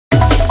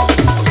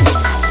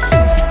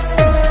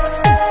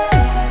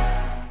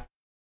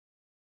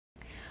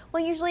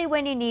Well, usually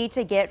when you need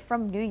to get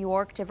from New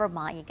York to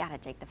Vermont, you gotta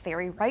take the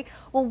ferry, right?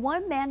 Well,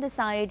 one man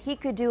decided he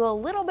could do a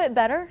little bit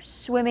better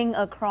swimming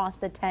across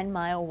the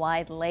 10-mile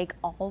wide lake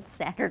all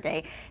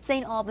Saturday.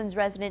 St. Albans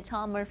resident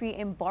Tom Murphy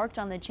embarked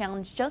on the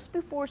challenge just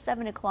before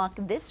 7 o'clock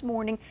this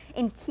morning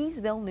in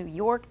Keysville, New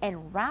York,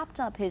 and wrapped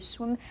up his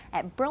swim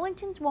at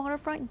Burlington's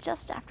waterfront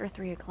just after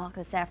 3 o'clock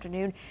this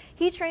afternoon.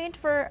 He trained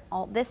for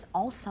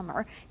all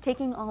summer,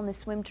 taking on the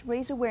swim to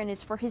raise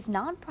awareness for his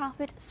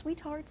nonprofit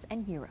Sweethearts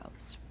and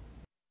Heroes.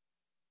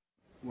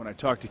 When I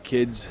talk to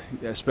kids,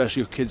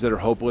 especially kids that are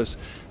hopeless,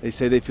 they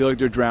say they feel like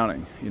they're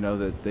drowning,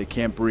 that they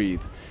can't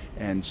breathe.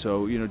 And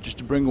so, just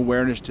to bring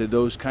awareness to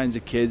those kinds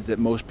of kids that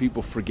most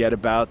people forget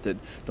about, that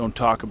don't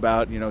talk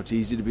about. It's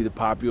easy to be the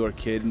popular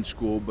kid in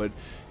school, but,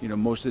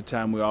 most of the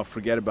time we all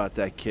forget about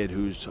that kid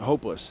who's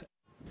hopeless.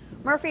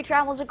 Murphy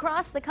travels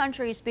across the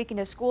country speaking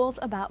to schools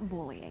about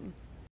bullying.